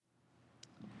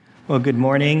Well, good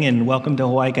morning and welcome to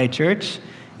Hawaii Kai Church.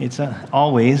 It's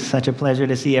always such a pleasure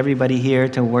to see everybody here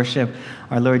to worship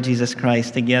our Lord Jesus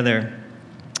Christ together.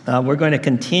 We're going to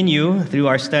continue through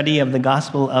our study of the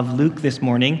Gospel of Luke this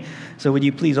morning. So would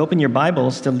you please open your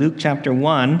Bibles to Luke chapter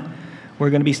 1. We're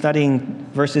going to be studying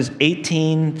verses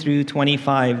 18 through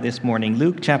 25 this morning.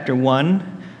 Luke chapter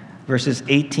 1, verses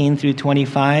 18 through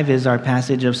 25 is our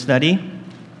passage of study,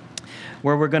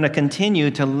 where we're going to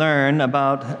continue to learn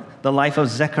about the life of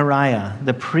Zechariah,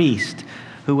 the priest,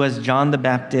 who was John the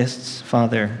Baptist's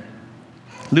father.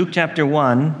 Luke chapter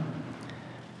 1,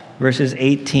 verses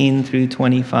 18 through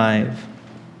 25.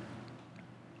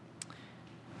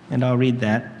 And I'll read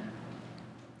that.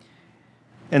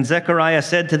 And Zechariah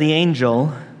said to the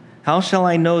angel, "How shall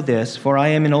I know this? For I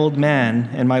am an old man,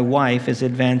 and my wife is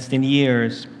advanced in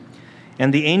years."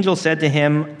 And the angel said to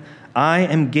him, "I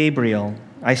am Gabriel.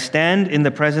 I stand in the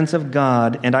presence of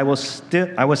God, and I was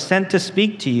sent to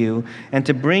speak to you and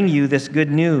to bring you this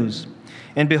good news.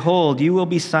 And behold, you will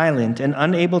be silent and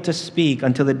unable to speak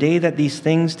until the day that these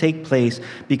things take place,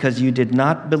 because you did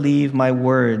not believe my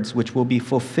words, which will be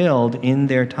fulfilled in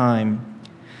their time."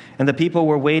 And the people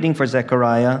were waiting for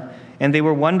Zechariah, and they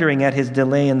were wondering at his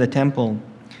delay in the temple.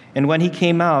 And when he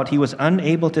came out, he was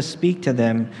unable to speak to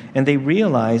them, and they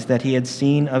realized that he had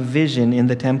seen a vision in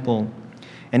the temple.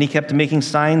 And he kept making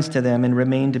signs to them and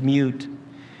remained mute.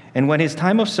 And when his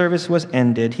time of service was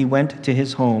ended, he went to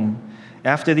his home.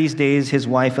 After these days, his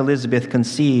wife Elizabeth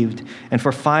conceived, and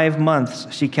for 5 months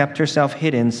she kept herself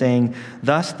hidden, saying,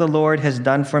 "Thus the Lord has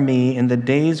done for me in the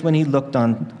days when he looked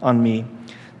on me,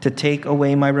 to take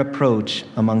away my reproach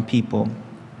among people."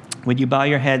 Would you bow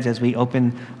your heads as we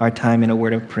open our time in a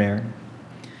word of prayer?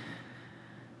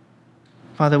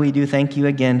 Father, we do thank you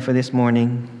again for this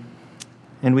morning.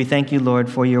 And we thank you, Lord,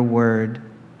 for your word.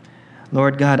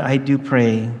 Lord God, I do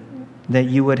pray that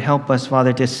you would help us,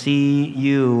 Father, to see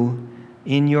you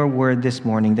in your word this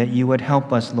morning, that you would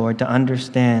help us, Lord, to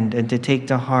understand and to take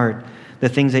to heart the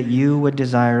things that you would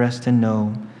desire us to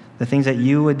know, the things that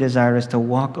you would desire us to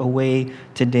walk away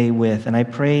today with. And I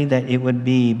pray that it would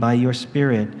be by your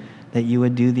Spirit that you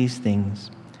would do these things.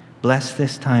 Bless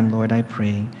this time, Lord, I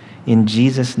pray. In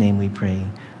Jesus' name we pray.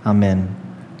 Amen.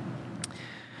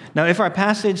 Now, if our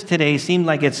passage today seemed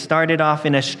like it started off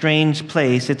in a strange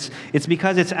place, it's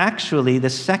because it's actually the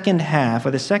second half,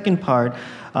 or the second part,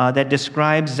 that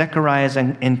describes Zechariah's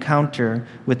encounter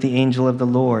with the angel of the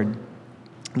Lord.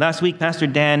 Last week, Pastor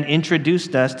Dan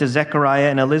introduced us to Zechariah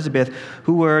and Elizabeth,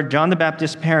 who were John the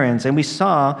Baptist's parents, and we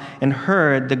saw and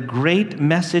heard the great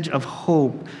message of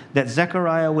hope that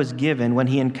Zechariah was given when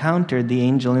he encountered the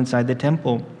angel inside the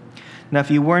temple. Now, if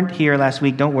you weren't here last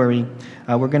week, don't worry.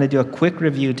 We're going to do a quick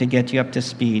review to get you up to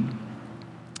speed.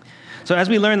 So as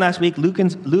we learned last week,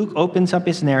 Luke opens up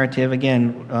his narrative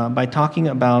again by talking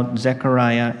about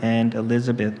Zechariah and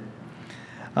Elizabeth.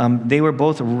 They were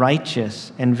both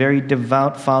righteous and very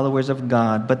devout followers of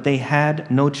God, but they had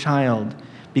no child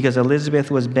because Elizabeth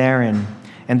was barren,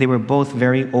 and they were both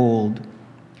very old.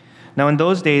 Now, in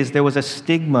those days, there was a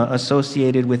stigma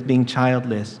associated with being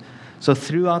childless. So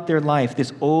throughout their life,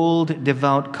 this old,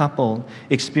 devout couple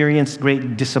experienced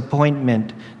great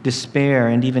disappointment, despair,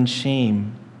 and even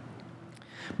shame.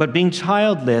 But being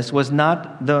childless was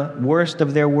not the worst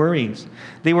of their worries.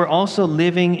 They were also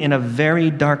living in a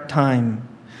very dark time.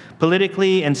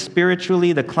 Politically and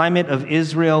spiritually, the climate of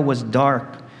Israel was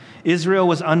dark. Israel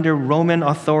was under Roman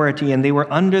authority, and they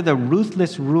were under the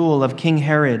ruthless rule of King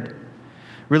Herod.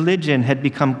 Religion had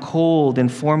become cold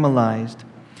and formalized.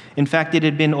 In fact, it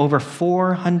had been over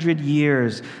 400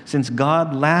 years since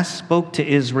God last spoke to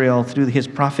Israel through his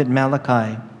prophet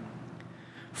Malachi.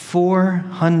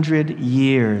 400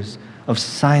 years of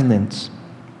silence.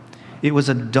 It was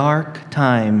a dark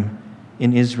time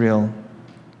in Israel.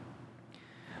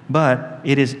 But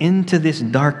it is into this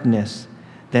darkness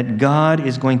that God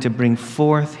is going to bring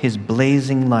forth his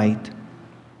blazing light.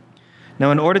 Now,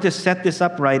 in order to set this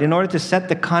up right, in order to set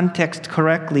the context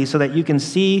correctly so that you can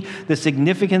see the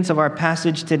significance of our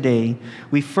passage today,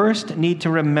 we first need to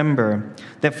remember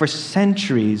that for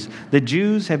centuries, the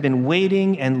Jews have been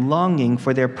waiting and longing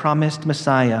for their promised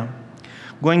Messiah.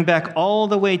 Going back all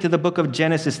the way to the book of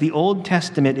Genesis, the Old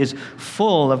Testament is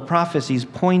full of prophecies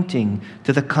pointing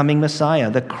to the coming Messiah,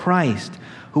 the Christ,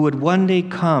 who would one day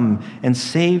come and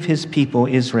save his people,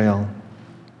 Israel.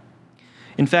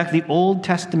 In fact, the Old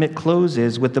Testament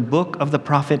closes with the book of the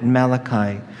prophet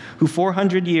Malachi, who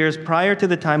 400 years prior to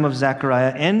the time of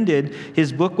Zechariah ended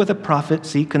his book with a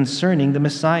prophecy concerning the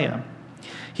Messiah.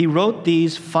 He wrote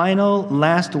these final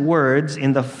last words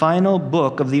in the final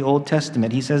book of the Old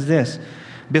Testament. He says this,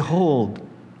 "Behold,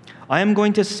 I am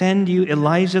going to send you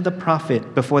Elijah the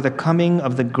prophet before the coming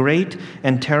of the great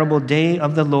and terrible day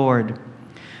of the Lord.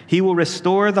 He will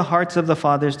restore the hearts of the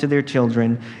fathers to their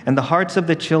children, and the hearts of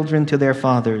the children to their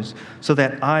fathers, so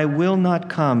that I will not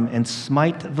come and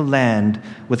smite the land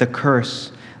with a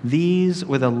curse. These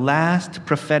were the last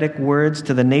prophetic words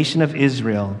to the nation of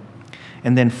Israel,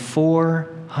 and then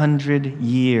 400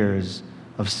 years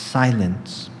of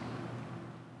silence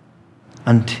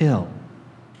until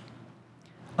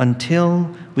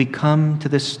we come to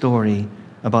this story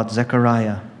about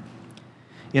Zechariah.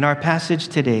 In our passage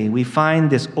today, we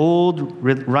find this old,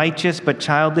 righteous but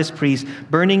childless priest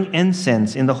burning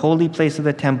incense in the holy place of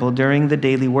the temple during the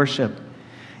daily worship.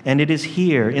 And it is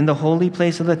here, in the holy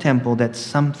place of the temple, that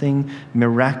something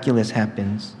miraculous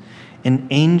happens. An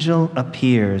angel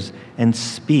appears and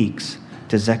speaks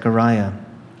to Zechariah.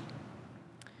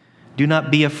 Do not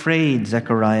be afraid,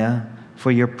 Zechariah,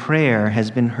 for your prayer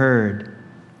has been heard.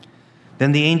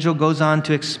 Then the angel goes on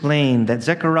to explain that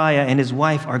Zechariah and his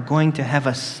wife are going to have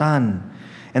a son,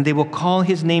 and they will call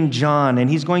his name John, and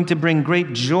he's going to bring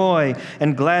great joy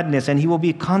and gladness, and he will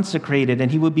be consecrated,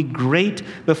 and he will be great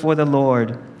before the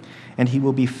Lord, and he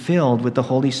will be filled with the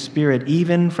Holy Spirit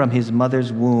even from his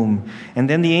mother's womb. And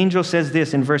then the angel says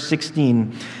this in verse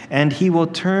 16, and he will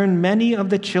turn many of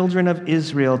the children of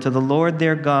Israel to the Lord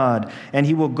their God, and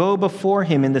he will go before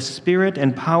him in the spirit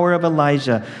and power of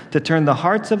Elijah to turn the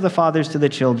hearts of the fathers to the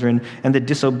children and the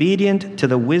disobedient to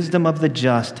the wisdom of the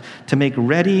just, to make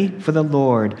ready for the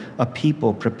Lord a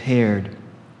people prepared.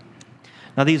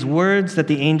 Now these words that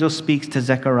the angel speaks to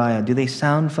Zechariah, do they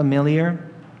sound familiar?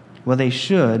 Well, they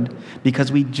should,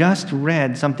 because we just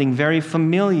read something very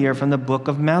familiar from the book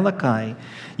of Malachi.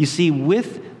 You see,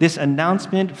 with this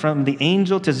announcement from the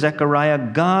angel to Zechariah,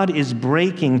 God is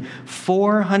breaking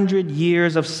 400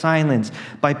 years of silence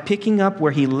by picking up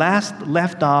where he last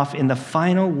left off in the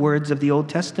final words of the Old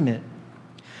Testament.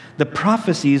 The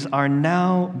prophecies are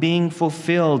now being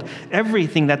fulfilled.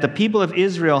 Everything that the people of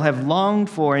Israel have longed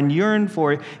for and yearned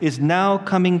for is now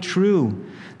coming true.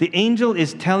 The angel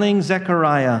is telling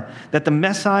Zechariah that the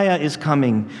Messiah is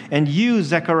coming, and you,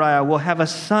 Zechariah, will have a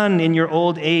son in your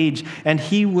old age, and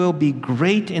he will be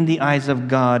great in the eyes of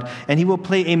God, and he will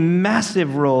play a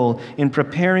massive role in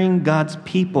preparing God's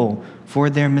people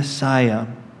for their Messiah.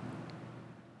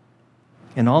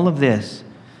 And all of this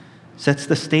sets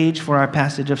the stage for our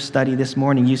passage of study this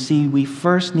morning. You see, we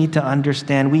first need to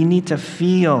understand, we need to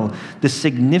feel the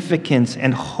significance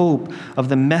and hope of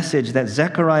the message that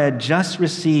Zechariah just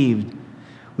received.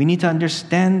 We need to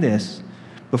understand this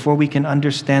before we can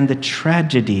understand the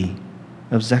tragedy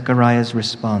of Zechariah's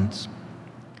response.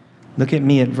 Look at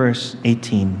me at verse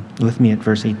 18. With me at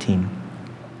verse 18.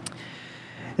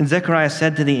 And Zechariah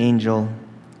said to the angel,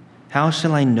 "How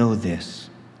shall I know this?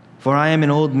 For I am an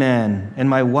old man, and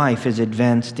my wife is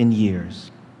advanced in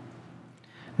years."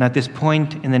 Now, at this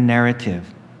point in the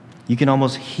narrative, you can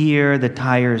almost hear the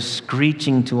tires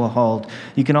screeching to a halt.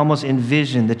 You can almost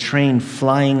envision the train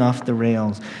flying off the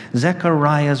rails.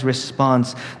 Zechariah's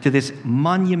response to this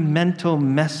monumental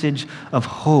message of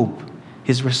hope,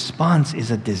 his response is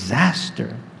a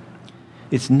disaster.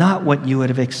 It's not what you would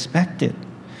have expected.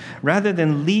 Rather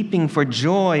than leaping for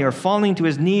joy or falling to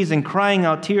his knees and crying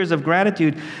out tears of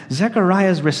gratitude,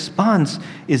 Zechariah's response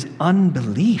is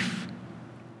unbelief.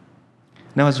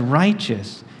 Now, as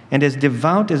righteous and as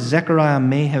devout as Zechariah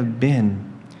may have been,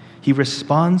 he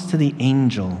responds to the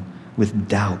angel with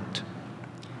doubt.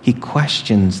 He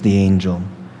questions the angel.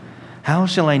 "How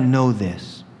shall I know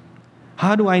this?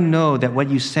 How do I know that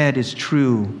what you said is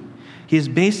true?" He is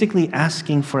basically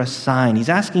asking for a sign. He's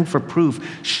asking for proof.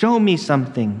 Show me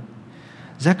something.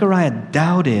 Zechariah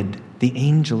doubted the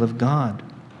angel of God.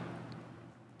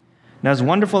 Now, as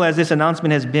wonderful as this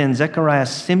announcement has been, Zechariah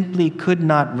simply could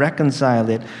not reconcile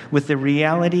it with the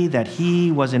reality that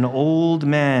he was an old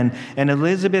man and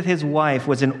Elizabeth, his wife,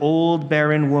 was an old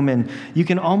barren woman. You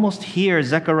can almost hear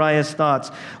Zechariah's thoughts.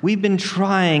 We've been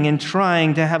trying and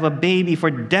trying to have a baby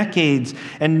for decades,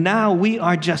 and now we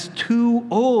are just too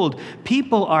old.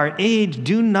 People our age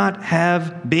do not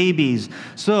have babies.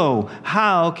 So,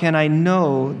 how can I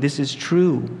know this is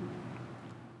true?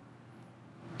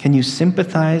 Can you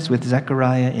sympathize with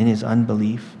Zechariah in his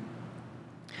unbelief?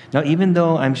 Now, even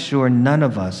though I'm sure none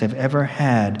of us have ever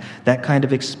had that kind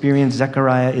of experience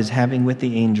Zechariah is having with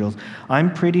the angels,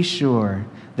 I'm pretty sure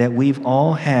that we've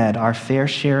all had our fair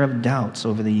share of doubts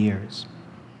over the years.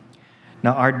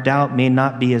 Now, our doubt may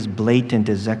not be as blatant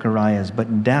as Zechariah's,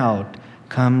 but doubt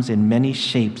comes in many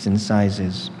shapes and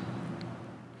sizes.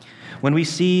 When we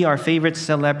see our favorite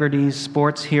celebrities,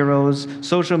 sports heroes,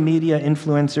 social media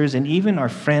influencers, and even our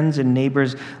friends and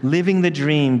neighbors living the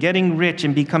dream, getting rich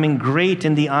and becoming great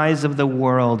in the eyes of the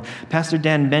world, Pastor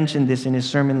Dan mentioned this in his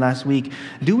sermon last week,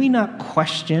 do we not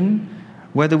question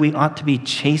whether we ought to be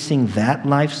chasing that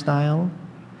lifestyle,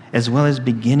 as well as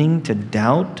beginning to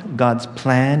doubt God's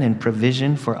plan and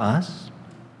provision for us?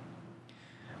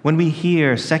 When we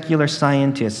hear secular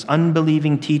scientists,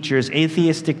 unbelieving teachers,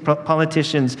 atheistic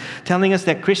politicians telling us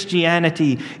that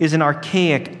Christianity is an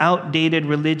archaic, outdated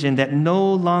religion that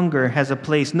no longer has a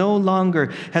place, no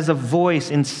longer has a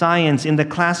voice in science, in the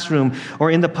classroom,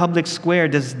 or in the public square,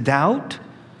 does doubt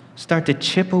start to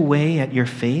chip away at your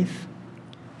faith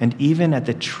and even at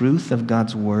the truth of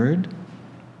God's word?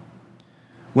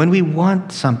 When we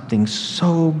want something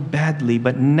so badly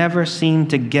but never seem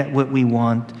to get what we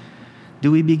want, do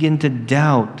we begin to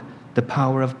doubt the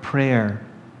power of prayer,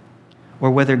 or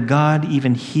whether God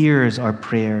even hears our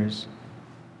prayers,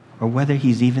 or whether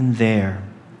He's even there?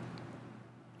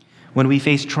 When we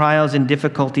face trials and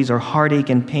difficulties or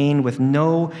heartache and pain with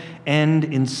no end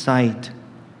in sight,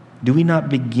 do we not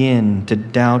begin to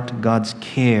doubt God's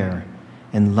care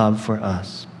and love for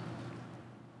us?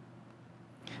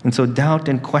 And so doubt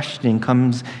and questioning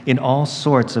comes in all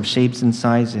sorts of shapes and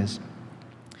sizes,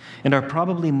 and are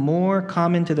probably more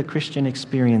common to the Christian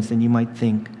experience than you might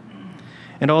think.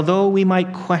 And although we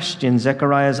might question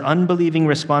Zechariah's unbelieving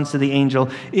response to the angel,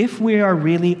 if we are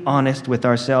really honest with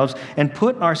ourselves and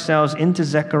put ourselves into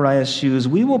Zechariah's shoes,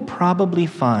 we will probably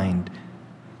find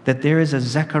that there is a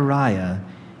Zechariah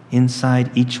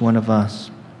inside each one of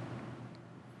us.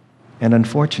 And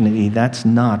unfortunately, that's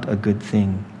not a good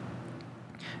thing.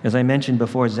 As I mentioned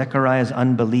before, Zechariah's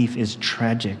unbelief is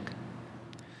tragic.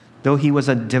 Though he was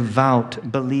a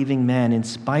devout, believing man, in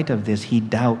spite of this, he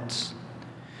doubts,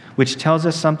 which tells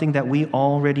us something that we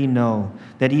already know,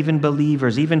 that even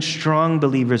believers, even strong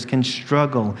believers, can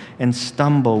struggle and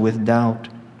stumble with doubt.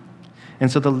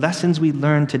 And so the lessons we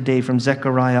learn today from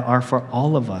Zechariah are for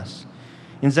all of us.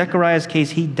 In Zechariah's case,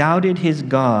 he doubted his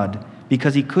God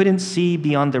because he couldn't see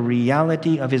beyond the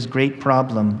reality of his great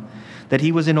problem, that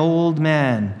he was an old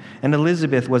man and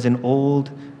Elizabeth was an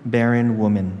old, barren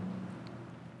woman.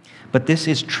 But this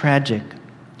is tragic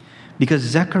because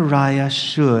Zechariah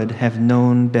should have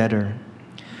known better.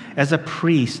 As a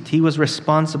priest, he was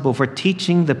responsible for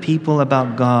teaching the people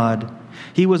about God.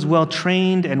 He was well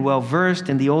trained and well versed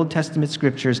in the Old Testament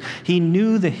scriptures. He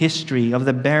knew the history of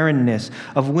the barrenness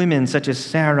of women such as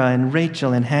Sarah and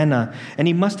Rachel and Hannah, and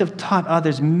he must have taught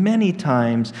others many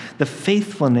times the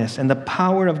faithfulness and the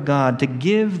power of God to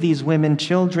give these women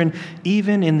children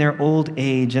even in their old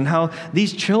age, and how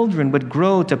these children would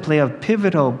grow to play a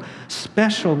pivotal,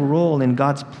 special role in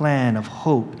God's plan of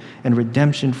hope and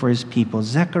redemption for his people.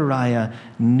 Zechariah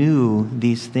knew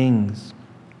these things.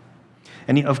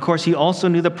 And of course, he also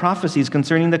knew the prophecies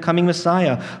concerning the coming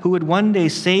Messiah, who would one day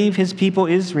save his people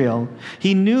Israel.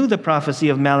 He knew the prophecy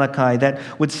of Malachi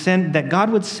that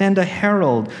God would send a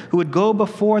herald who would go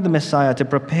before the Messiah to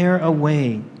prepare a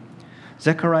way.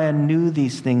 Zechariah knew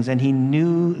these things, and he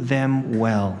knew them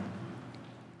well.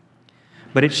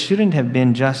 But it shouldn't have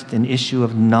been just an issue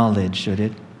of knowledge, should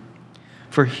it?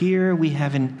 For here we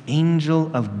have an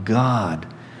angel of God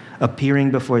appearing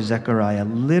before Zechariah,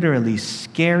 literally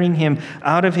scaring him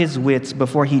out of his wits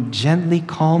before he gently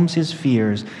calms his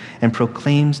fears and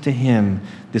proclaims to him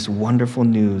this wonderful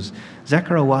news.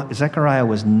 Zechariah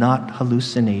was not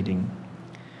hallucinating.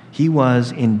 He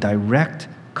was in direct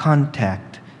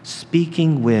contact,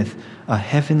 speaking with a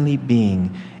heavenly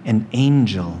being, an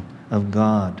angel of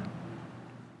God.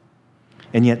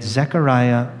 And yet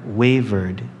Zechariah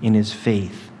wavered in his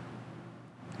faith.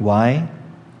 Why?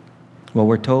 Well,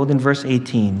 we're told in verse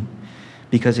 18,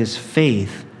 because his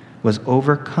faith was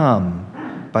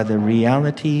overcome by the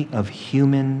reality of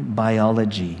human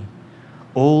biology.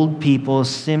 Old people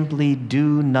simply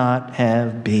do not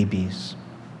have babies.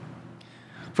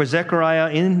 For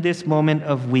Zechariah, in this moment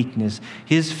of weakness,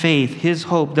 his faith, his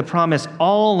hope, the promise,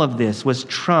 all of this was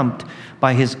trumped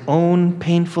by his own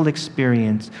painful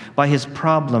experience, by his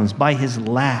problems, by his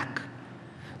lack.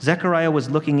 Zechariah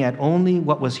was looking at only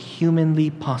what was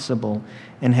humanly possible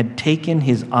and had taken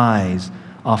his eyes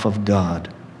off of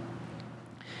God.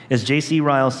 As J.C.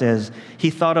 Ryle says, he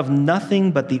thought of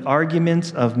nothing but the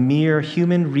arguments of mere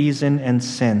human reason and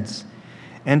sense.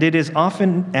 And it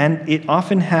often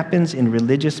happens in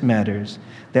religious matters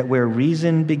that where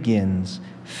reason begins,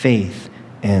 faith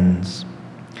ends.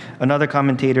 Another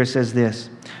commentator says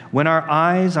this: when our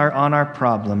eyes are on our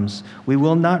problems, we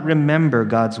will not remember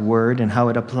God's word and how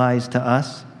it applies to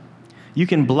us. You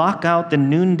can block out the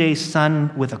noonday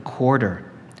sun with a quarter.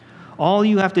 All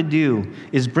you have to do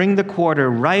is bring the quarter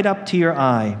right up to your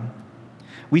eye.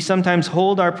 We sometimes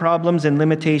hold our problems and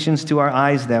limitations to our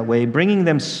eyes that way, bringing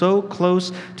them so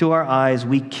close to our eyes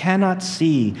we cannot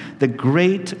see the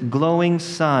great glowing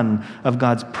sun of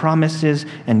God's promises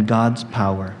and God's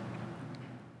power.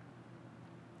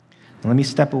 Now, let me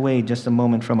step away just a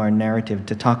moment from our narrative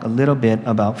to talk a little bit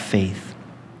about faith.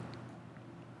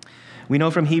 We know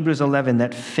from Hebrews 11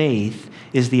 that faith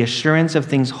is the assurance of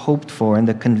things hoped for and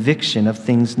the conviction of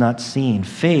things not seen.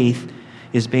 Faith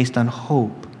is based on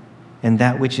hope and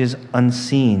that which is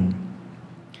unseen.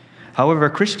 However,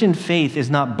 Christian faith is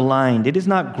not blind. It is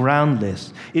not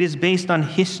groundless. It is based on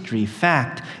history,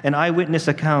 fact, and eyewitness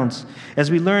accounts. As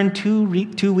we learned 2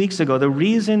 weeks ago, the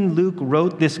reason Luke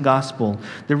wrote this gospel,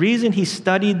 the reason he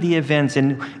studied the events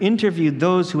and interviewed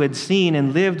those who had seen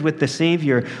and lived with the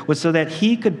Savior, was so that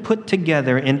he could put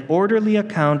together an orderly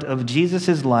account of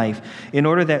Jesus' life in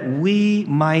order that we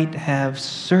might have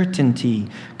certainty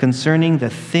concerning the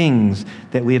things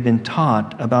that we have been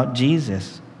taught about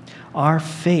Jesus. Our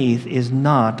faith is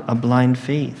not a blind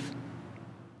faith.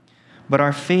 But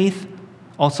our faith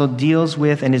also deals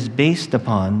with and is based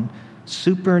upon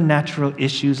supernatural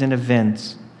issues and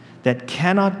events that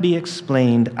cannot be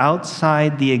explained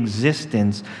outside the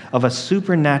existence of a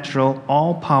supernatural,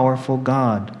 all-powerful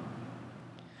God.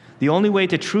 The only way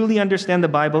to truly understand the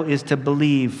Bible is to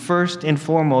believe, first and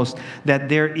foremost, that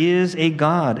there is a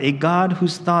God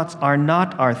whose thoughts are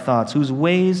not our thoughts, whose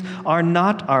ways are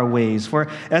not our ways. For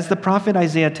as the prophet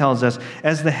Isaiah tells us,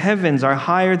 as the heavens are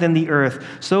higher than the earth,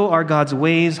 so are God's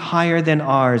ways higher than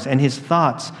ours, and his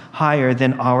thoughts higher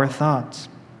than our thoughts.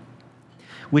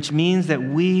 Which means that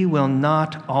we will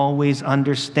not always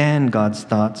understand God's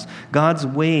thoughts. God's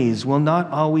ways will not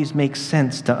always make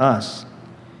sense to us.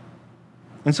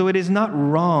 And so it is not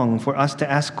wrong for us to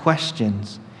ask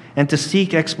questions and to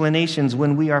seek explanations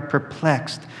when we are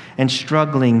perplexed and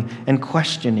struggling and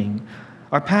questioning.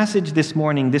 Our passage this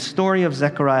morning, this story of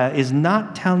Zechariah, is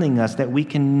not telling us that we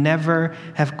can never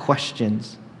have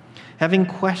questions. Having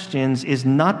questions is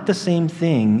not the same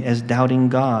thing as doubting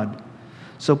God.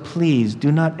 So please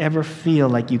do not ever feel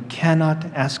like you cannot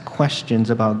ask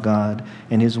questions about God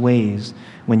and his ways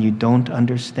when you don't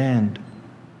understand.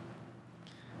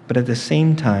 But at the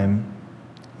same time,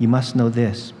 you must know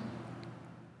this,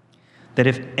 that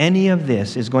if any of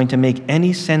this is going to make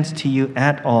any sense to you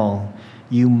at all,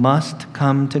 you must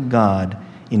come to God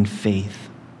in faith.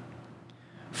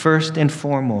 First and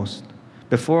foremost,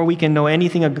 before we can know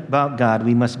anything about God,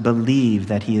 we must believe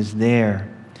that he is there.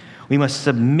 We must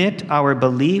submit our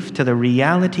belief to the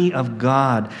reality of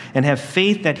God and have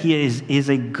faith that he is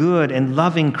a good and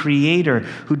loving creator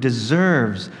who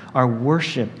deserves our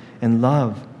worship and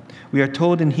love. We are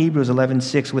told in Hebrews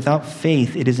 11:6, without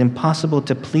faith it is impossible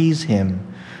to please him.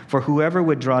 For whoever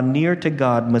would draw near to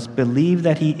God must believe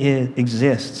that he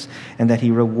exists and that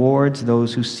he rewards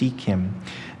those who seek him.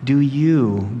 Do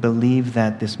you believe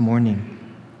that this morning?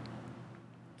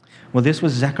 Well, this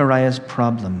was Zechariah's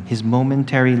problem, his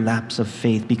momentary lapse of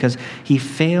faith, because he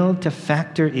failed to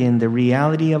factor in the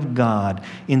reality of God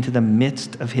into the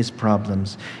midst of his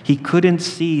problems. He couldn't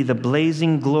see the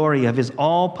blazing glory of his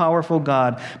all-powerful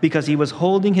God because he was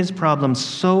holding his problems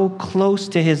so close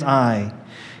to his eye.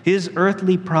 His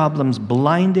earthly problems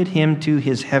blinded him to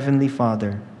his heavenly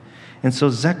Father. And so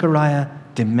Zechariah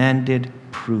demanded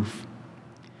proof.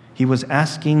 He was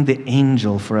asking the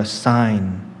angel for a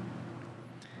sign.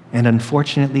 And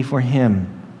unfortunately for him,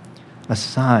 a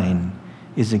sign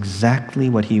is exactly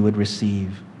what he would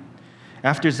receive.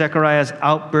 After Zechariah's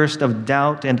outburst of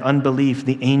doubt and unbelief,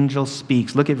 the angel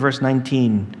speaks. Look at verse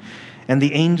 19. And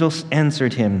the angel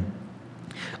answered him,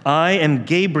 I am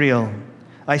Gabriel.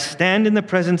 I stand in the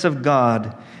presence of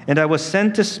God, and I was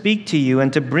sent to speak to you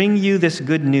and to bring you this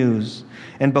good news.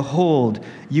 And behold,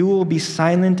 you will be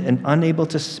silent and unable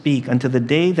to speak until the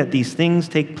day that these things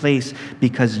take place,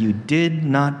 because you did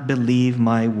not believe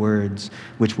my words,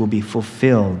 which will be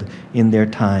fulfilled in their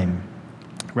time.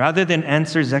 Rather than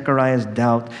answer Zechariah's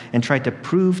doubt and try to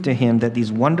prove to him that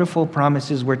these wonderful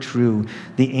promises were true,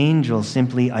 the angel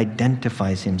simply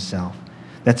identifies himself.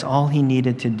 That's all he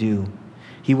needed to do.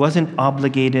 He wasn't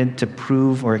obligated to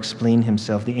prove or explain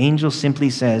himself. The angel simply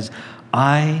says,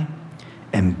 I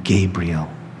am Gabriel.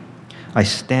 I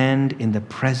stand in the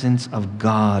presence of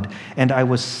God, and I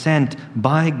was sent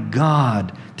by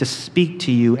God to speak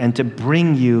to you and to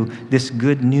bring you this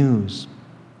good news.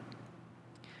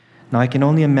 Now, I can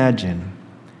only imagine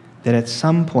that at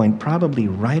some point, probably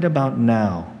right about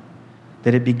now,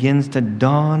 that it begins to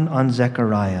dawn on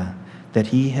Zechariah that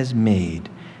he has made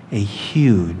a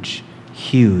huge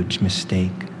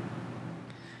mistake.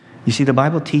 You see, the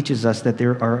Bible teaches us that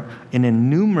there are an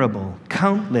innumerable,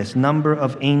 countless number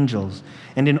of angels.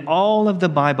 And in all of the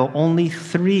Bible, only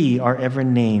 3 are ever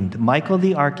named: Michael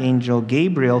the archangel,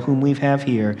 Gabriel, whom we have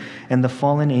here, and the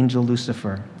fallen angel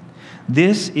Lucifer.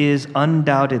 This is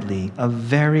undoubtedly a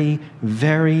very,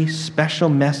 very special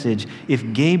message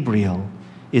if Gabriel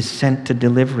is sent to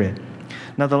deliver it.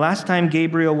 Now, the last time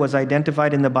Gabriel was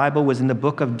identified in the Bible was in the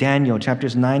book of Daniel,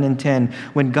 chapters 9 and 10,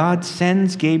 when God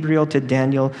sends Gabriel to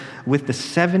Daniel with the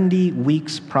 70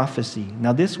 weeks prophecy.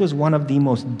 Now, this was one of the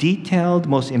most detailed,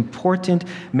 most important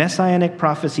messianic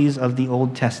prophecies of the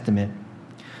Old Testament.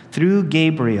 Through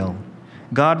Gabriel,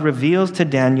 God reveals to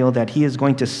Daniel that he is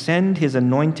going to send his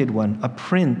anointed one, a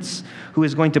prince, who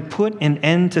is going to put an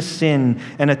end to sin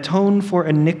and atone for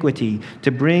iniquity, to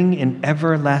bring in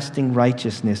everlasting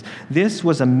righteousness. This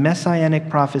was a messianic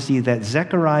prophecy that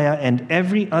Zechariah and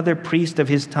every other priest of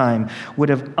his time would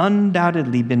have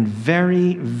undoubtedly been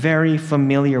very, very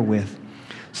familiar with.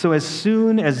 So as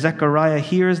soon as Zechariah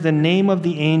hears the name of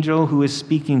the angel who is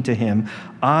speaking to him,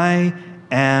 "I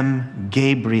am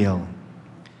Gabriel,"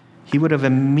 he would have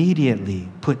immediately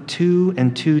put 2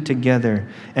 and 2 together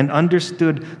and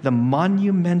understood the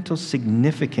monumental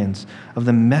significance of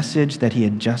the message that he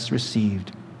had just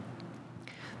received.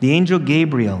 The angel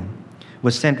Gabriel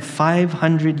was sent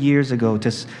 500 years ago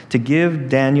to give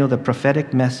Daniel the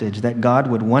prophetic message that God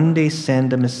would one day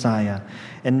send a Messiah.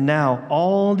 And now,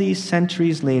 all these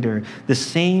centuries later, the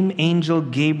same angel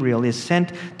Gabriel is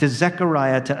sent to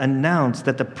Zechariah to announce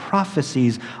that the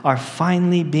prophecies are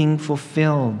finally being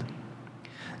fulfilled.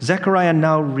 Zechariah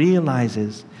now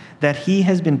realizes that he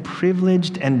has been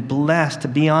privileged and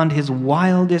blessed beyond his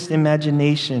wildest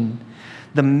imagination.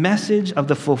 The message of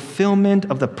the fulfillment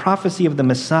of the prophecy of the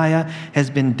Messiah has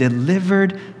been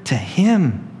delivered to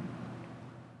him.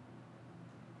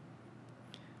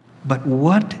 But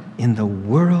what in the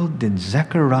world did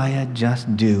Zechariah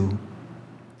just do?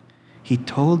 He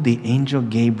told the angel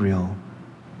Gabriel,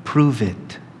 "Prove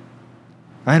it.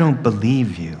 I don't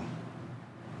believe you.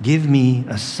 Give me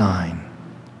a sign."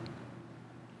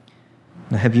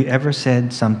 Now, have you ever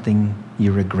said something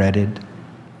you regretted?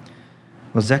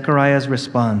 Well, Zechariah's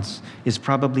response is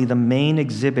probably the main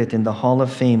exhibit in the Hall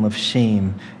of Fame of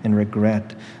shame and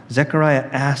regret. Zechariah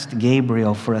asked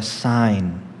Gabriel for a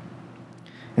sign.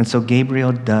 And so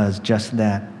Gabriel does just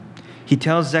that. He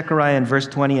tells Zechariah in verse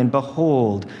 20, "And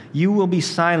behold, you will be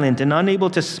silent and unable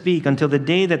to speak until the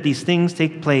day that these things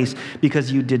take place,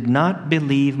 because you did not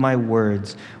believe my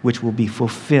words, which will be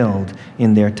fulfilled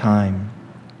in their time."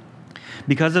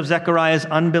 Because of Zechariah's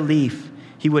unbelief,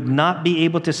 he would not be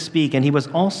able to speak, and he was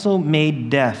also made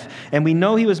deaf. And we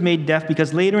know he was made deaf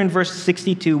because later in verse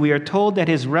 62, we are told that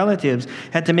his relatives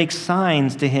had to make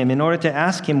signs to him in order to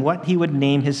ask him what he would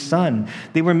name his son.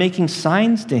 They were making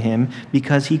signs to him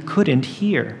because he couldn't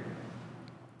hear.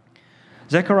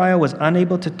 Zechariah was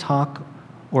unable to talk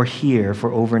or hear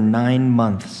for over 9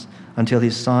 months until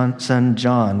his son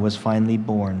John was finally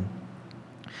born.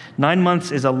 9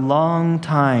 months is a long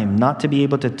time not to be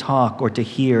able to talk or to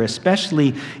hear,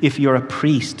 especially if you're a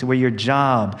priest, where your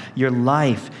job, your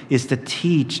life is to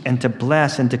teach and to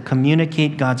bless and to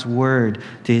communicate God's word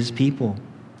to his people.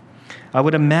 I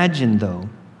would imagine, though,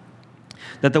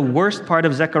 that the worst part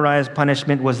of Zechariah's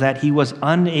punishment was that he was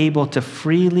unable to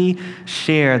freely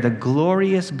share the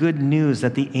glorious good news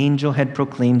that the angel had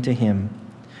proclaimed to him.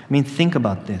 I mean, think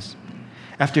about this.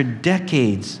 After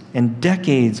decades and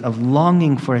decades of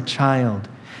longing for a child,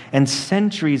 and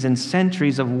centuries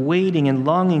of waiting and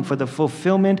longing for the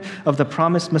fulfillment of the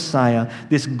promised Messiah,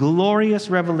 this glorious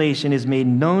revelation is made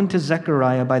known to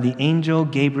Zechariah by the angel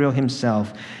Gabriel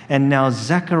himself. And now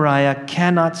Zechariah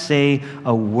cannot say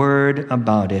a word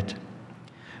about it.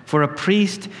 For a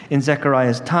priest in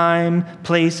Zechariah's time,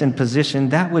 place, and position,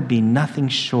 that would be nothing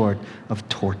short of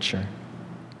torture.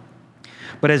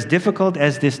 But as difficult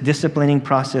as this disciplining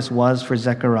process was for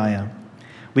Zechariah,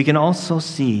 we can also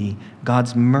see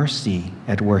God's mercy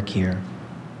at work here.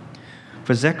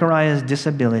 For Zechariah's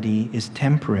disability is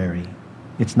temporary.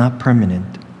 It's not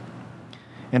permanent.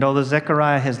 And although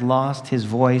Zechariah has lost his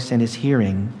voice and his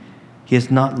hearing, he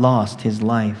has not lost his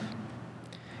life.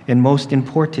 And most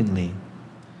importantly,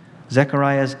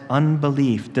 Zechariah's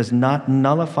unbelief does not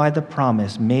nullify the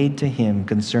promise made to him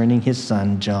concerning his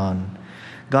son John.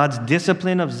 God's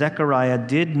discipline of Zechariah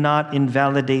did not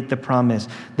invalidate the promise.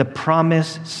 The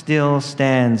promise still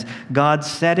stands. God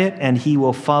said it, and he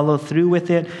will follow through with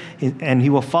it, and he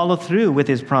will follow through with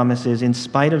his promises in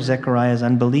spite of Zechariah's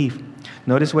unbelief.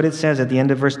 Notice what it says at the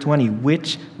end of verse 20,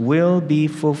 which will be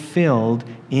fulfilled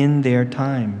in their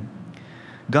time.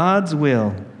 God's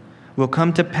will will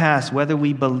come to pass whether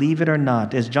we believe it or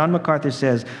not. As John MacArthur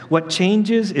says, what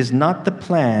changes is not the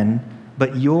plan,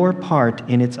 but your part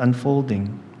in its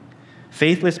unfolding.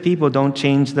 Faithless people don't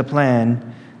change the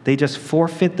plan. They just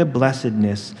forfeit the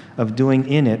blessedness of doing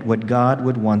in it what God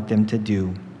would want them to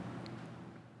do.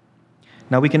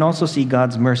 Now we can also see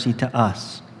God's mercy to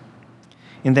us,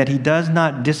 in that he does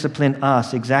not discipline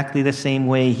us exactly the same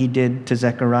way he did to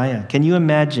Zechariah. Can you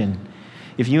imagine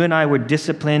if you and I were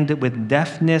disciplined with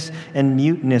deafness and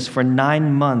muteness for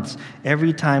 9 months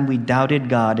every time we doubted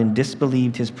God and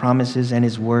disbelieved his promises and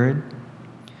his word?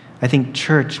 I think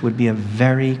church would be a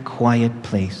very quiet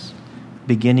place,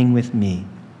 beginning with me.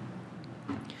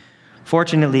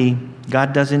 Fortunately,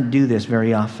 God doesn't do this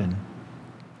very often.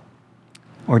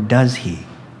 Or does he?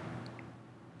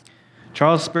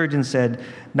 Charles Spurgeon said,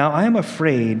 "Now I am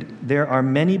afraid there are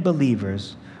many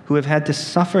believers who have had to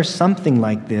suffer something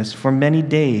like this for many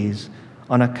days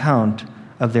on account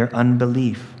of their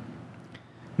unbelief."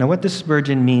 Now, what does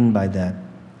Spurgeon mean by that?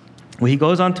 Well, he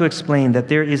goes on to explain that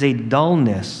there is a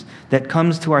dullness that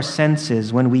comes to our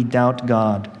senses when we doubt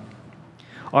God.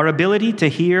 Our ability to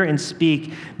hear and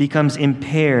speak becomes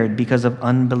impaired because of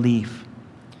unbelief.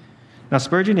 Now,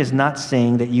 Spurgeon is not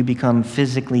saying that you become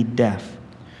physically deaf.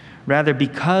 Rather,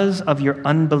 because of your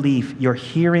unbelief, your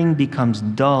hearing becomes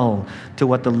dull to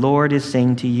what the Lord is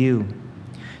saying to you.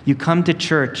 You come to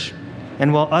church,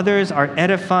 and while others are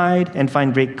edified and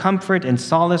find great comfort and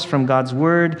solace from God's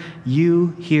word,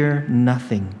 you hear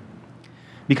nothing.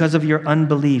 Because of your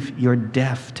unbelief, you're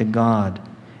deaf to God,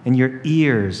 and your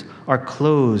ears are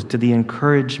closed to the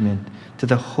encouragement, to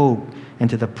the hope, and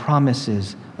to the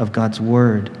promises of God's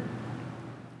word.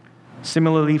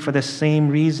 Similarly, for the same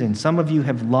reason, some of you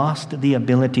have lost the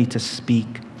ability to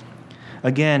speak.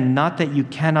 Again, not that you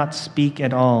cannot speak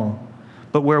at all,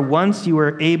 but where once you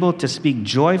were able to speak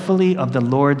joyfully of the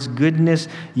Lord's goodness,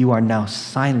 you are now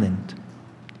silent.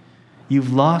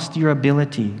 You've lost your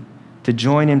ability to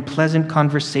join in pleasant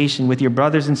conversation with your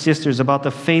brothers and sisters about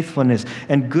the faithfulness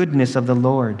and goodness of the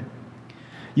Lord.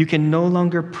 You can no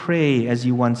longer pray as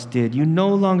you once did. You no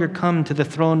longer come to the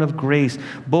throne of grace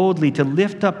boldly to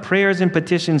lift up prayers and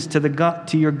petitions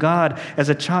to your God as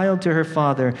a child to her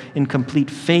Father in complete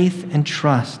faith and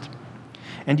trust.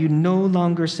 And you no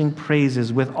longer sing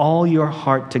praises with all your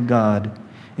heart to God.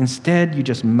 Instead, you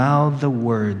just mouth the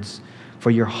words,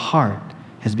 for your heart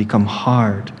has become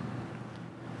hard.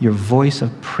 Your voice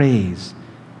of praise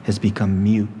has become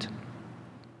mute.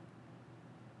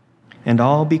 And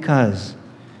all because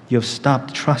you have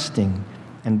stopped trusting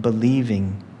and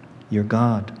believing your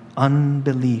God.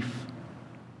 Unbelief.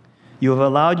 You have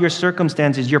allowed your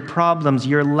circumstances, your problems,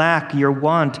 your lack, your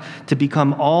want to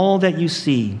become all that you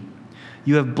see.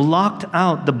 You have blocked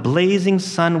out the blazing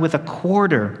sun with a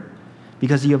quarter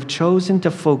because you have chosen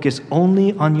to focus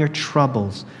only on your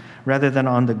troubles rather than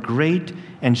on the great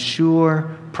and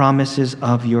sure promises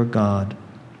of your God.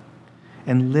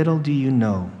 And little do you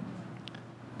know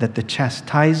that the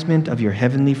chastisement of your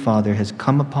heavenly Father has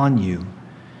come upon you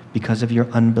because of your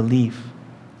unbelief.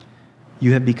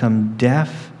 You have become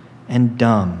deaf and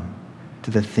dumb to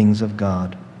the things of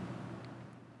God.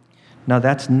 Now,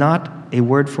 that's not a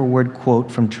word-for-word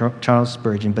quote from Charles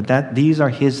Spurgeon, but these are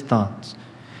his thoughts.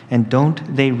 And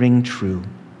don't they ring true?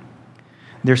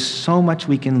 There's so much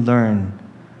we can learn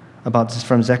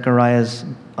from Zechariah's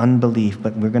unbelief,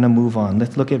 but we're going to move on.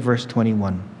 Let's look at verse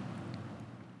 21.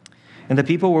 And the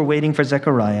people were waiting for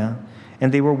Zechariah,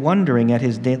 and they were wondering at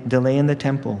his delay in the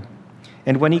temple.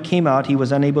 And when he came out, he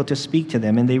was unable to speak to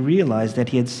them, and they realized that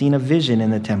he had seen a vision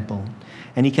in the temple.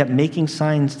 And he kept making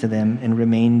signs to them and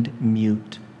remained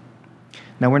mute.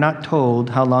 Now, we're not told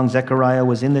how long Zechariah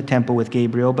was in the temple with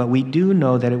Gabriel, but we do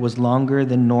know that it was longer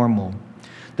than normal.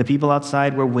 The people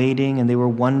outside were waiting, and they were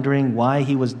wondering why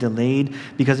he was delayed,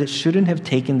 because it shouldn't have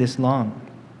taken this long.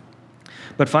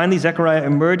 But finally, Zechariah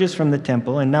emerges from the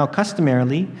temple, and now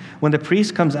customarily, when the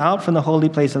priest comes out from the holy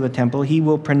place of the temple, he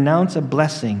will pronounce a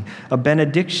blessing, a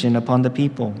benediction upon the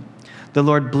people. The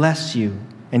Lord bless you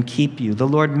and keep you. The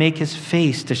Lord make his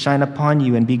face to shine upon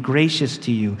you and be gracious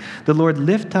to you. The Lord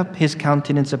lift up his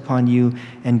countenance upon you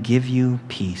and give you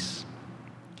peace.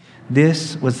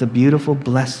 This was the beautiful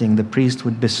blessing the priest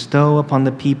would bestow upon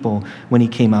the people when he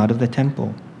came out of the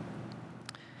temple.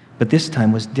 But this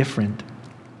time was different.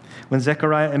 When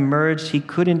Zechariah emerged, he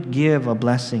couldn't give a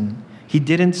blessing. He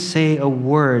didn't say a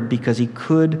word because he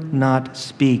could not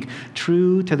speak.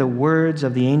 True to the words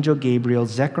of the angel Gabriel,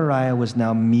 Zechariah was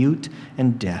now mute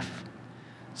and deaf.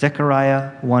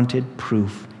 Zechariah wanted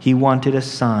proof. He wanted a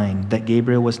sign that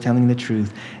Gabriel was telling the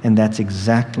truth, and that's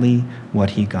exactly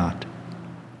what he got.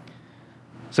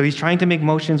 So he's trying to make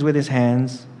motions with his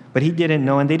hands, But he didn't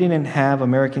know, and they didn't have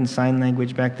American Sign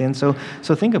Language back then. So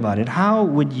think about it. How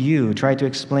would you try to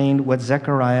explain what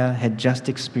Zechariah had just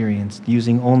experienced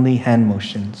using only hand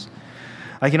motions?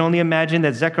 I can only imagine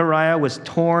that Zechariah was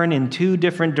torn in two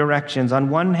different directions. On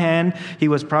one hand, he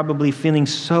was probably feeling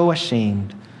so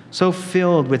ashamed, so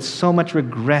filled with so much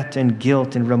regret and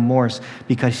guilt and remorse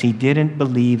because he didn't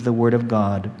believe the word of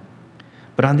God.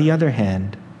 But on the other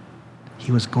hand,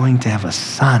 he was going to have a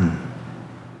son.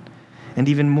 And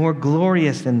even more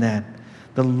glorious than that,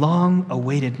 the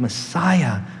long-awaited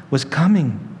Messiah was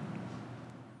coming.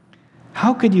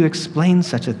 How could you explain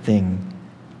such a thing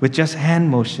with just hand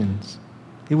motions?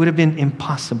 It would have been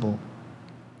impossible.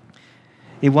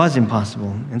 It was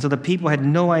impossible. And so the people had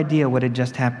no idea what had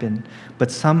just happened,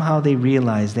 but somehow they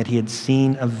realized that he had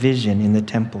seen a vision in the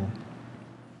temple.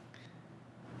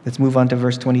 Let's move on to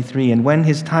verse 23. And when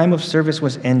his time of service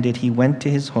was ended, he went to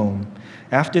his home.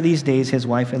 After these days, his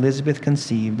wife Elizabeth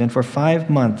conceived, and for 5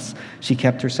 months she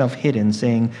kept herself hidden,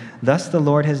 saying, "Thus the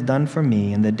Lord has done for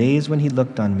me in the days when he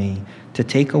looked on me, to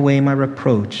take away my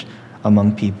reproach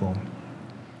among people."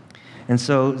 And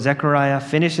so Zechariah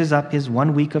finishes up his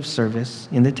 1 week of service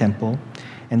in the temple,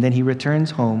 and then he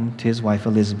returns home to his wife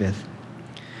Elizabeth.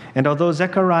 And although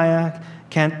Zechariah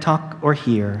can't talk or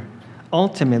hear,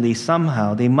 ultimately,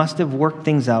 somehow, they must have worked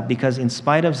things out, because in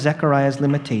spite of Zechariah's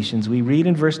limitations, we read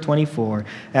in verse 24,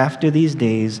 after these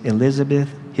days, Elizabeth,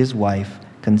 his wife,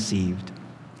 conceived.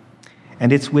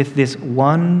 And it's with this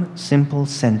one simple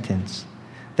sentence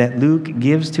that Luke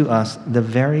gives to us the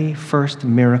very first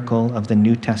miracle of the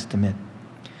New Testament.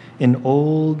 An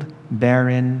old,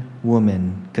 barren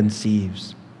woman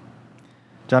conceives.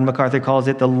 John MacArthur calls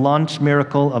it the launch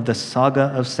miracle of the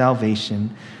saga of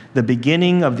salvation, the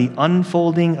beginning of the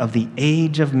unfolding of the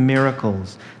age of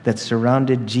miracles that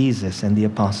surrounded Jesus and the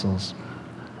apostles.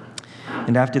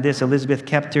 And after this, Elizabeth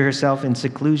kept to herself in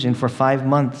seclusion for 5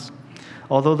 months.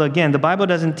 Although, again, the Bible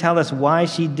doesn't tell us why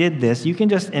she did this, you can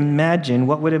just imagine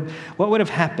what would have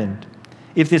happened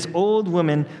if this old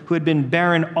woman who had been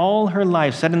barren all her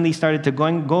life suddenly started to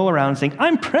go around saying,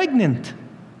 "I'm pregnant."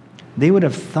 They would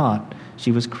have thought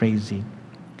she was crazy.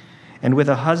 And with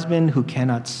a husband who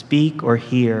cannot speak or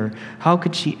hear, how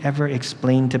could she ever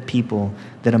explain to people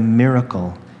that a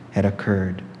miracle had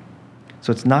occurred?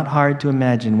 So it's not hard to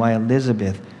imagine why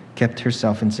Elizabeth kept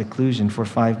herself in seclusion for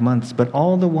 5 months. But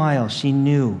all the while, she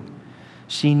knew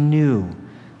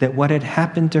that what had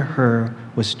happened to her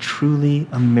was truly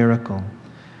a miracle.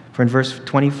 For in verse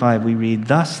 25 we read,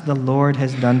 "Thus the Lord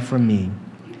has done for me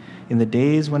in the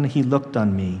days when he looked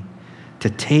on me, to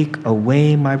take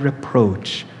away my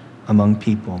reproach among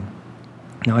people."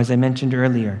 Now, as I mentioned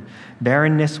earlier,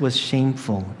 barrenness was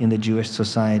shameful in the Jewish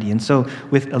society. And so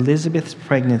with Elizabeth's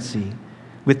pregnancy,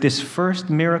 with this first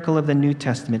miracle of the New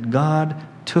Testament, God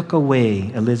took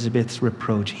away Elizabeth's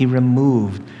reproach. He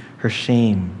removed her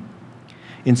shame.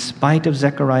 In spite of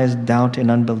Zechariah's doubt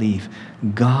and unbelief,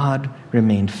 God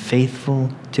remained faithful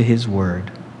to his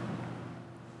word.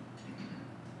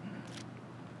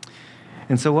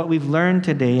 And so what we've learned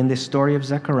today in this story of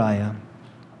Zechariah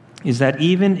is that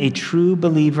even a true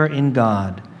believer in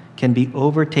God can be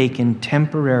overtaken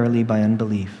temporarily by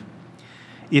unbelief.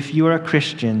 If you are a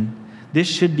Christian, this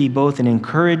should be both an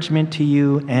encouragement to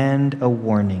you and a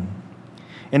warning.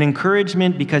 An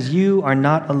encouragement because you are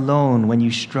not alone when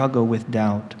you struggle with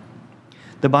doubt.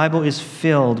 The Bible is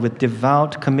filled with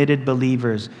devout, committed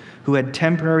believers who had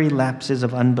temporary lapses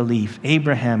of unbelief.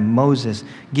 Abraham, Moses,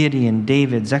 Gideon,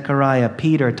 David, Zechariah,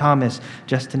 Peter, Thomas,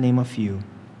 just to name a few.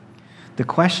 The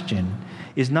question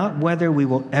is not whether we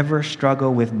will ever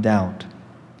struggle with doubt,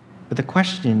 but the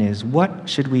question is, what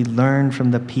should we learn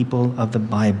from the people of the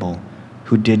Bible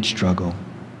who did struggle?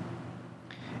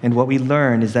 And what we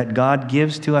learn is that God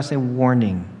gives to us a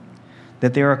warning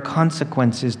that there are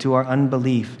consequences to our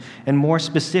unbelief. And more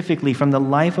specifically, from the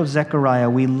life of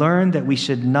Zechariah, we learn that we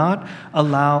should not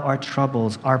allow our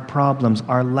troubles, our problems,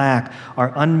 our lack,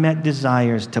 our unmet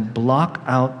desires to block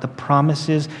out the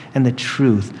promises and the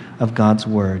truth of God's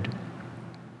word.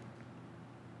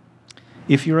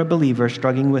 If you're a believer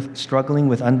struggling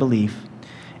with unbelief,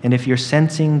 and if you're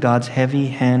sensing God's heavy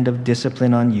hand of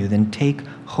discipline on you, then take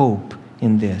hope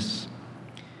in this.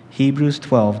 Hebrews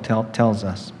 12 tells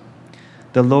us,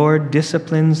 "The Lord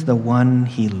disciplines the one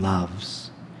he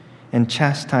loves and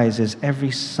chastises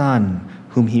every son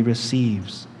whom he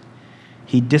receives.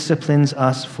 He disciplines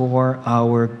us for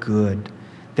our good,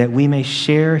 that we may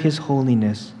share his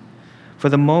holiness. For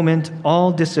the moment,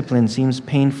 all discipline seems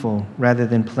painful rather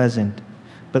than pleasant,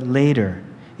 but later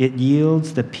it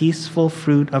yields the peaceful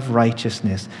fruit of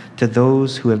righteousness to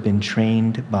those who have been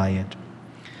trained by it."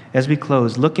 As we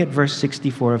close, look at verse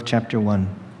 64 of chapter 1.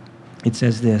 It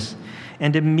says this,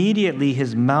 "And immediately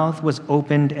his mouth was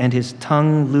opened and his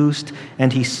tongue loosed,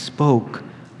 and he spoke,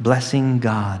 blessing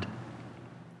God."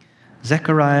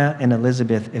 Zechariah and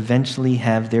Elizabeth eventually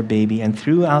have their baby, and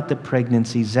throughout the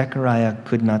pregnancy, Zechariah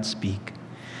could not speak.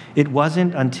 It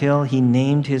wasn't until he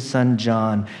named his son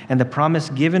John and the promise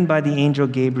given by the angel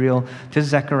Gabriel to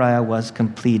Zechariah was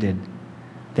completed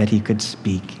that he could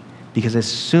speak. Because as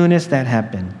soon as that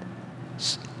happened,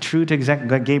 true to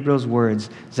Gabriel's words,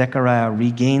 Zechariah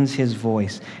regains his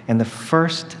voice, and the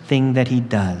first thing that he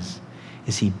does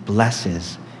is he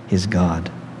blesses his God.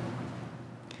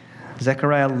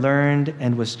 Zechariah learned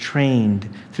and was trained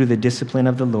through the discipline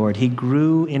of the Lord. He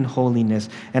grew in holiness,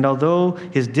 and although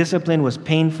his discipline was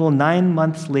painful, 9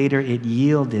 months later it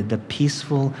yielded the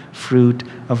peaceful fruit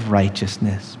of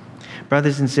righteousness.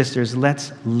 Brothers and sisters,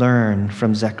 let's learn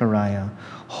from Zechariah.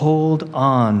 Hold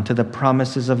on to the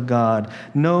promises of God.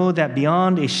 Know that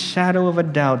beyond a shadow of a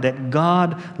doubt that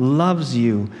God loves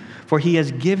you, for he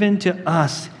has given to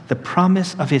us the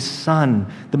promise of his Son,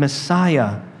 the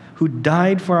Messiah, who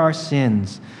died for our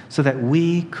sins so that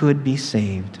we could be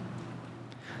saved.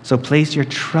 So place your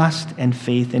trust and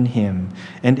faith in him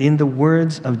and in the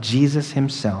words of Jesus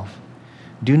himself.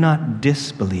 Do not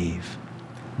disbelieve,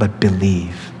 but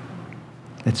believe.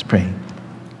 Let's pray.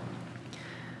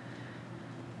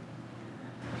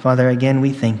 Father, again,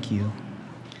 we thank you.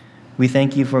 We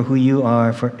thank you for who you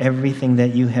are, for everything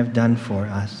that you have done for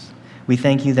us. We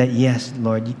thank you that, yes,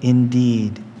 Lord,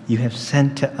 indeed, you have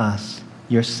sent to us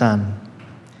your Son,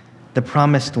 the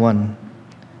promised one,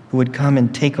 who would come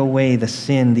and take away the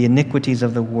sin, the iniquities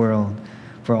of the world,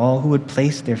 for all who would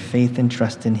place their faith and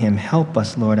trust in him. Help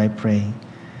us, Lord, I pray,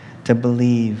 to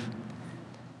believe,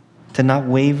 to not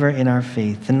waver in our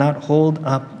faith, to not hold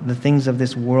up the things of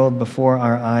this world before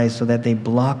our eyes so that they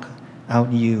block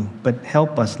out you. But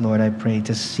help us, Lord, I pray,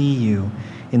 to see you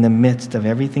in the midst of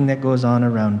everything that goes on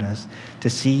around us, to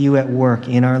see you at work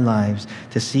in our lives,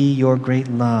 to see your great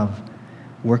love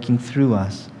working through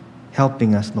us,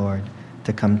 helping us, Lord,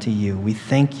 to come to you. We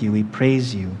thank you. We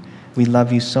praise you. We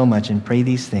love you so much and pray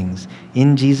these things.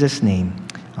 In Jesus' name,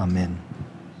 amen.